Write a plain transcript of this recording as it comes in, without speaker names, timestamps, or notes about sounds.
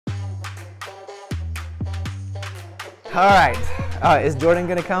All right. Is Jordan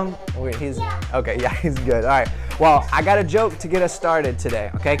gonna come? Wait, okay. Yeah, he's good. All right. Well, I got a joke to get us started today.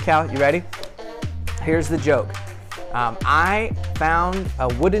 Okay, Cal, you ready? Here's the joke. I found a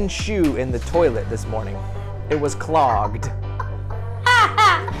wooden shoe in the toilet this morning. It was clogged.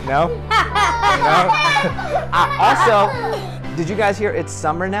 No? No? Also, did you guys hear it's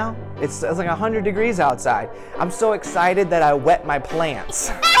summer now? It's like 100 degrees outside. I'm so excited that I wet my plants.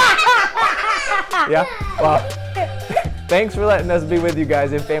 Yeah? Well, thanks for letting us be with you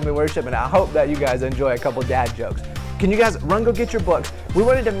guys in family worship, and I hope that you guys enjoy a couple dad jokes. Can you guys run go get your books? We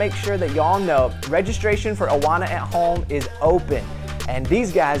wanted to make sure that y'all know registration for Awana at Home is open. And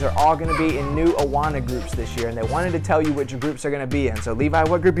these guys are all going to be in new Awana groups this year, and they wanted to tell you which groups they're going to be in. So Levi,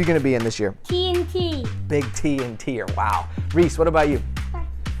 what group are you going to be in this year? T&T. Big T and T-er, wow. Reese, what about you?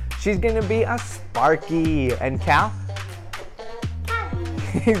 She's going to be a Sparky. And Cal?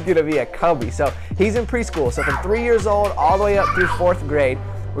 He's going to be a Cubby. So he's in preschool. So from 3 years old all the way up through 4th grade,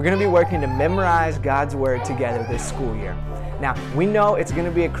 we're going to be working to memorize God's Word together this school year. Now, we know it's going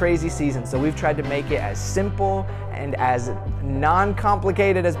to be a crazy season, so we've tried to make it as simple and as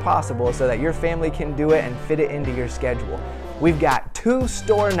non-complicated as possible so that your family can do it and fit it into your schedule. We've got 2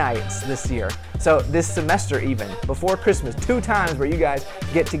 store nights this year, so this semester even, before Christmas, 2 times where you guys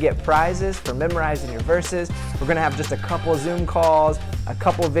get to get prizes for memorizing your verses. We're going to have just a couple Zoom calls, a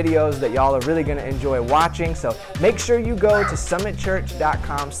couple videos that y'all are really going to enjoy watching, so make sure you go to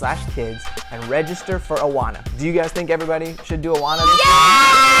summitchurch.com/kids and register for Awana. Do you guys think everybody should do Awana this year?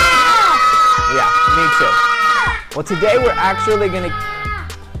 Yeah, me too. Well, today we're actually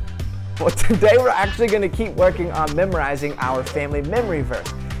going to keep working on memorizing our family memory verse.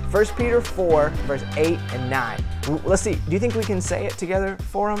 1 Peter 4, verse 8 and 9. Let's see, do you think we can say it together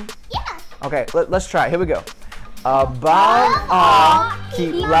for them? Yeah. Okay, let's try it. Here we go. Above all,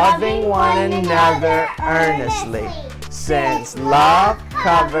 keep loving one another earnestly, since love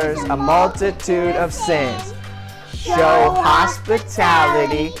covers a multitude of sins. Show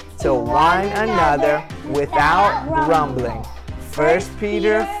hospitality to one another without grumbling. 1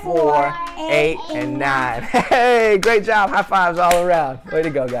 Peter 4, 8 and 9. Hey, great job. High fives all around. Way to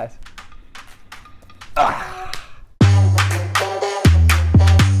go, guys.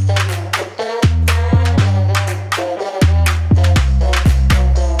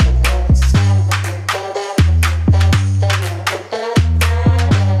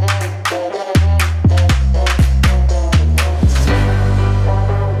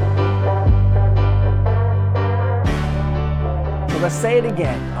 Let's say it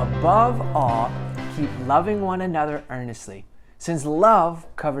again. Above all, keep loving one another earnestly, since love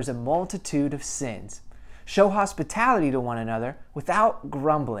covers a multitude of sins. Show hospitality to one another without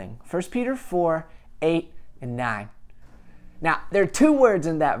grumbling. 1 Peter 4, 8 and 9. Now, there are 2 words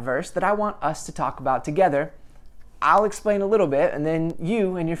in that verse that I want us to talk about together. I'll explain a little bit, and then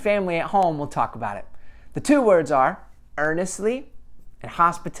you and your family at home will talk about it. The 2 words are earnestly and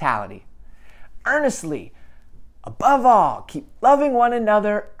hospitality. Earnestly. Above all, keep loving one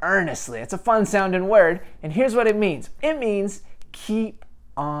another earnestly. It's a fun sounding word, and here's what it means. It means keep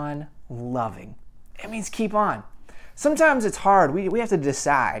on loving. It means keep on. Sometimes it's hard. We have to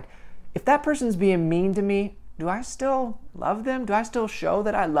decide. If that person's being mean to me, do I still love them? Do I still show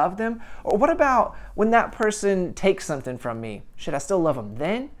that I love them? Or what about when that person takes something from me? Should I still love them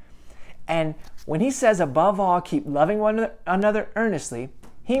then? And when he says above all, keep loving one another earnestly,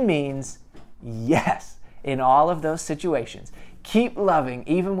 he means yes. In all of those situations, keep loving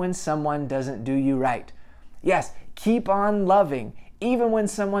even when someone doesn't do you right. Yes, keep on loving even when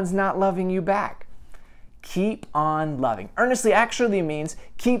someone's not loving you back. Keep on loving. Earnestly actually means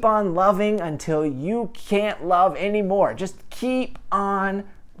keep on loving until you can't love anymore. Just keep on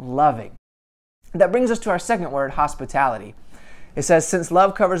loving. That brings us to our second word, hospitality. It says, since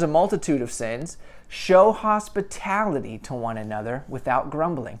love covers a multitude of sins, show hospitality to one another without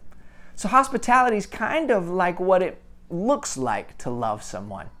grumbling. So hospitality is kind of like what it looks like to love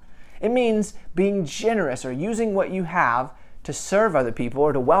someone. It means being generous or using what you have to serve other people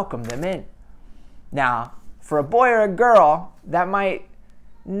or to welcome them in. Now, for a boy or a girl, that might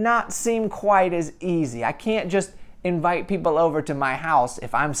not seem quite as easy. I can't just invite people over to my house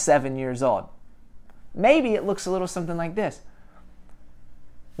if I'm 7 years old. Maybe it looks a little something like this.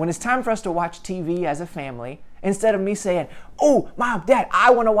 When it's time for us to watch TV as a family, instead of me saying, oh, Mom, Dad,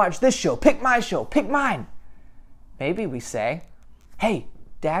 I want to watch this show. Pick my show. Pick mine. Maybe we say, hey,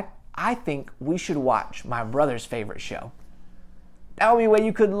 Dad, I think we should watch my brother's favorite show. That would be a way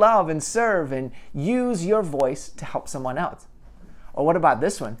you could love and serve and use your voice to help someone else. Or what about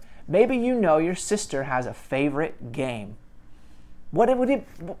this one? Maybe you know your sister has a favorite game.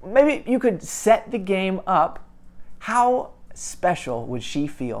 Maybe you could set the game up How special would she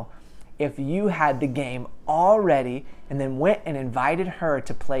feel if you had the game all ready and then went and invited her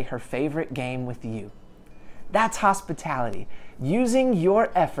to play her favorite game with you? That's hospitality, using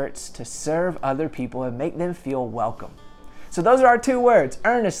your efforts to serve other people and make them feel welcome. So those are our 2 words,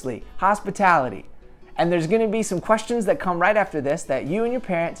 earnestly, hospitality. And there's going to be some questions that come right after this that you and your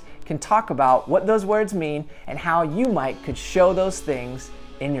parents can talk about what those words mean and how you could show those things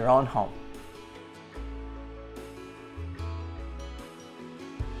in your own home.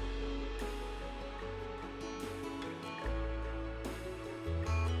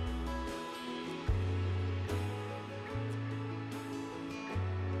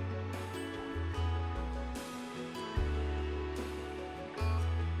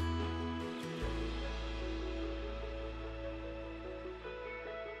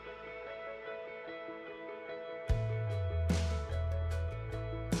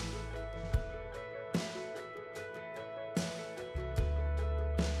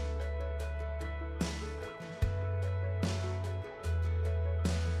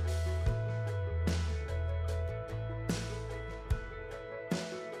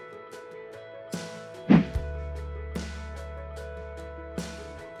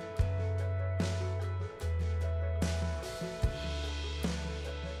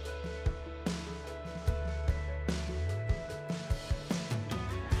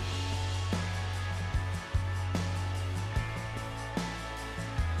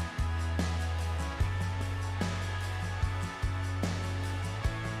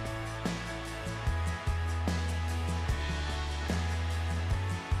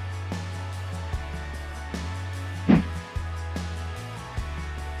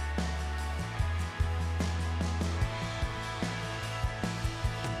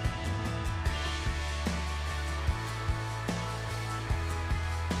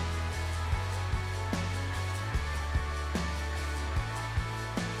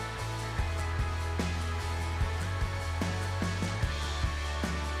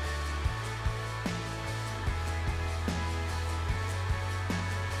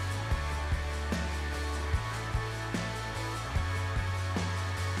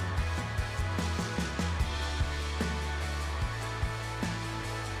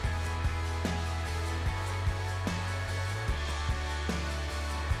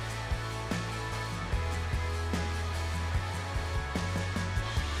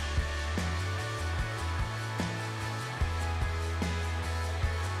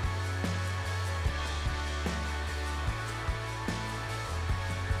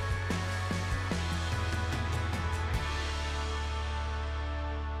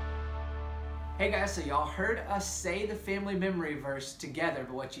 Hey guys, so y'all heard us say the family memory verse together,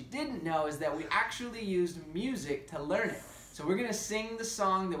 but what you didn't know is that we actually used music to learn it. So we're gonna sing the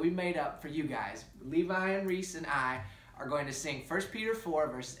song that we made up for you guys. Levi and Reese and I are going to sing 1 Peter 4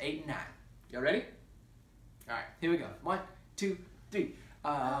 verses 8 and 9. Y'all ready? All right, here we go. 1, 2, 3.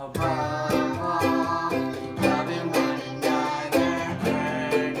 Above all, loving one another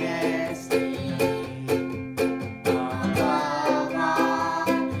earnestly. Above all,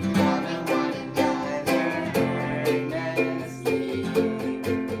 loving one another earnestly.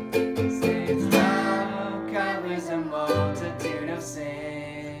 Since love covers a multitude of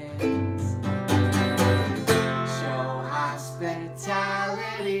sins, show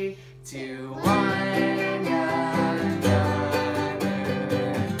hospitality to one another.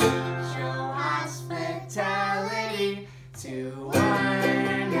 Show hospitality to one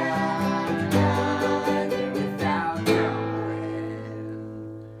another without grumbling.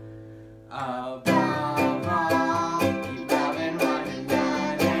 Above all, keep loving one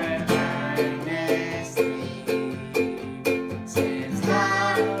another earnestly. Since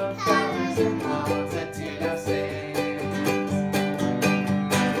love covers a multitude of sins,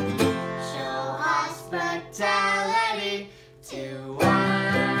 show hospitality to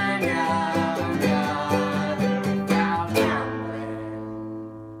one another without grumbling.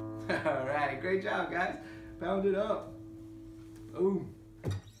 All right, great job, guys. Pound it up. Boom.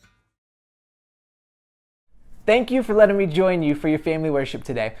 Thank you for letting me join you for your family worship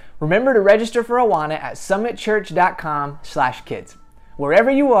today. Remember to register for Awana at summitchurch.com/kids.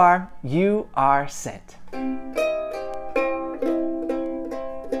 Wherever you are sent.